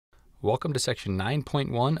Welcome to section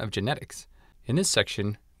 9.1 of genetics. In this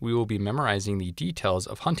section, we will be memorizing the details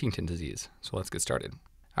of Huntington disease, so let's get started.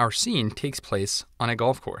 Our scene takes place on a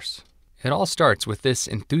golf course. It all starts with this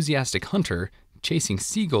enthusiastic hunter chasing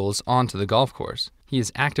seagulls onto the golf course. He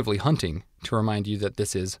is actively hunting to remind you that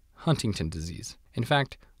this is Huntington disease. In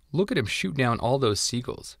fact, look at him shoot down all those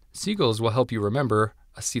seagulls. Seagulls will help you remember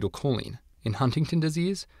acetylcholine. In Huntington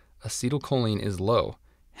disease, acetylcholine is low,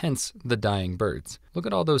 hence the dying birds. Look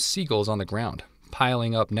at all those seagulls on the ground,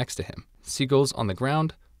 piling up next to him. Seagulls on the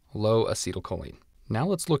ground, low acetylcholine. Now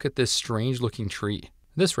let's look at this strange-looking tree.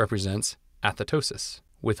 This represents athetosis.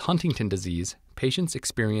 With Huntington disease, patients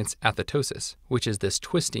experience athetosis, which is this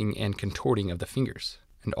twisting and contorting of the fingers.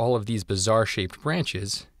 And all of these bizarre-shaped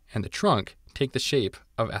branches and the trunk take the shape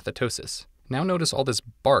of athetosis. Now notice all this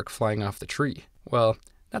bark flying off the tree. Well,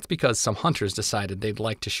 that's because some hunters decided they'd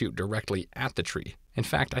like to shoot directly at the tree. In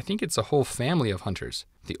fact, I think it's a whole family of hunters,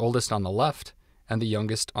 the oldest on the left and the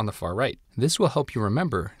youngest on the far right. This will help you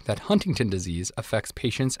remember that Huntington disease affects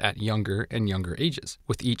patients at younger and younger ages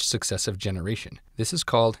with each successive generation. This is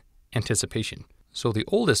called anticipation. So the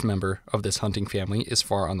oldest member of this hunting family is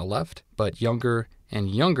far on the left, but younger and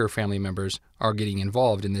younger family members are getting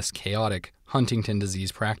involved in this chaotic Huntington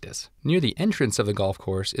disease practice. Near the entrance of the golf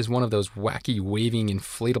course is one of those wacky waving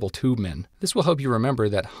inflatable tube men. This will help you remember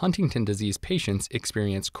that Huntington disease patients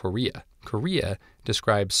experience chorea. Chorea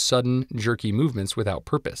describes sudden, jerky movements without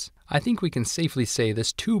purpose. I think we can safely say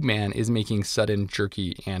this tube man is making sudden,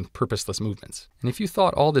 jerky, and purposeless movements. And if you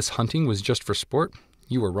thought all this hunting was just for sport,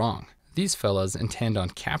 you were wrong. These fellas intend on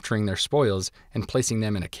capturing their spoils and placing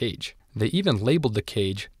them in a cage. They even labeled the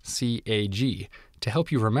cage CAG to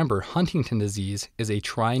help you remember Huntington disease is a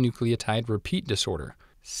trinucleotide repeat disorder.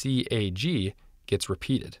 CAG gets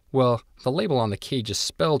repeated. Well, the label on the cage is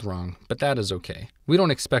spelled wrong, but that is okay. We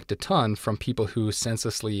don't expect a ton from people who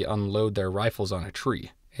senselessly unload their rifles on a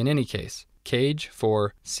tree. In any case, cage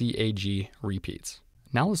for CAG repeats.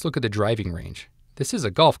 Now let's look at the driving range. This is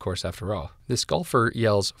a golf course after all. This golfer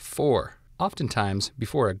yells 4. Oftentimes,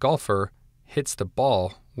 before a golfer hits the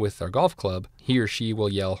ball with their golf club, he or she will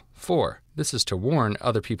yell 4. This is to warn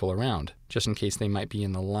other people around, just in case they might be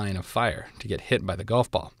in the line of fire to get hit by the golf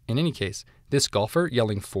ball. In any case, this golfer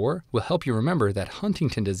yelling 4 will help you remember that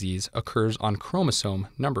Huntington disease occurs on chromosome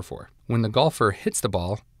number 4. When the golfer hits the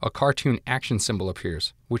ball, a cartoon action symbol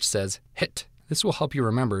appears, which says hit. This will help you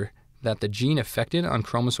remember that the gene affected on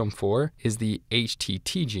chromosome 4 is the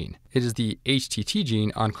HTT gene. It is the HTT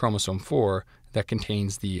gene on chromosome 4 that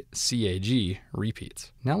contains the CAG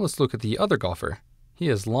repeats. Now let's look at the other golfer. He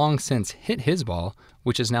has long since hit his ball,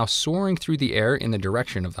 which is now soaring through the air in the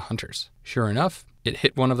direction of the hunters. Sure enough, it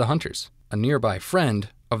hit one of the hunters. A nearby friend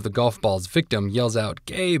of the golf ball's victim yells out,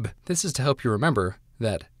 "Gabe!" This is to help you remember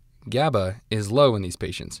that GABA is low in these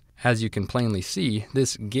patients. As you can plainly see,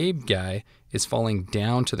 this Gabe guy is falling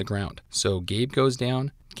down to the ground. So Gabe goes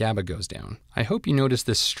down, GABA goes down. I hope you notice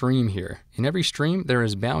this stream here. In every stream, there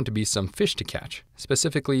is bound to be some fish to catch,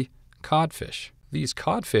 specifically codfish. These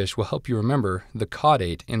codfish will help you remember the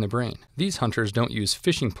caudate in the brain. These hunters don't use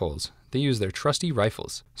fishing poles. They use their trusty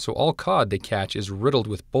rifles. So all cod they catch is riddled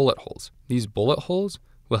with bullet holes. These bullet holes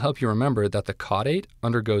will help you remember that the caudate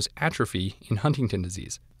undergoes atrophy in Huntington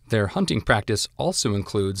disease. Their hunting practice also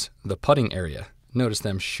includes the putting area. Notice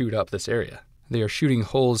them shoot up this area. They are shooting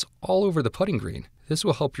holes all over the putting green. This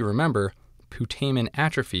will help you remember putamen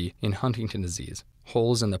atrophy in Huntington disease.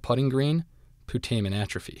 Holes in the putting green, putamen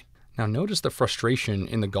atrophy. Now notice the frustration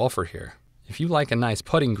in the golfer here. If you like a nice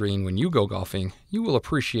putting green when you go golfing, you will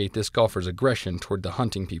appreciate this golfer's aggression toward the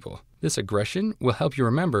hunting people. This aggression will help you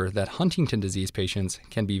remember that Huntington disease patients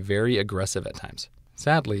can be very aggressive at times.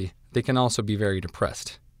 Sadly, they can also be very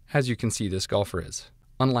depressed, as you can see this golfer is.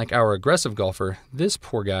 Unlike our aggressive golfer, this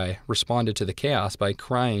poor guy responded to the chaos by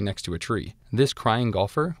crying next to a tree. This crying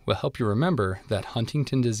golfer will help you remember that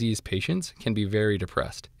Huntington disease patients can be very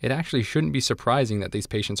depressed. It actually shouldn't be surprising that these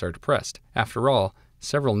patients are depressed. After all,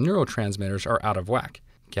 several neurotransmitters are out of whack.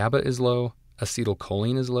 GABA is low,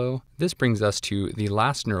 acetylcholine is low. This brings us to the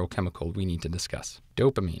last neurochemical we need to discuss,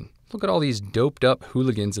 dopamine. Look at all these doped up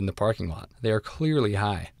hooligans in the parking lot. They are clearly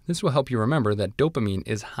high. This will help you remember that dopamine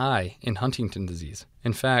is high in Huntington disease.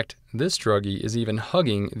 In fact, this druggie is even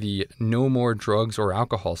hugging the no more drugs or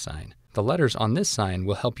alcohol sign. The letters on this sign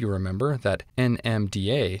will help you remember that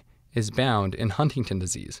NMDA is bound in Huntington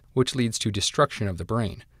disease, which leads to destruction of the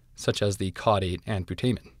brain, such as the caudate and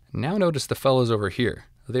putamen. Now notice the fellows over here.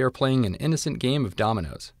 They are playing an innocent game of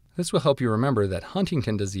dominoes. This will help you remember that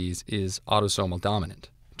Huntington disease is autosomal dominant.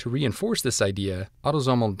 To reinforce this idea,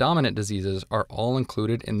 autosomal dominant diseases are all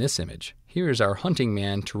included in this image. Here is our hunting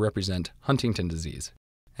man to represent Huntington disease.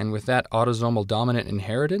 And with that autosomal dominant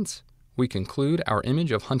inheritance, we conclude our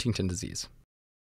image of Huntington disease.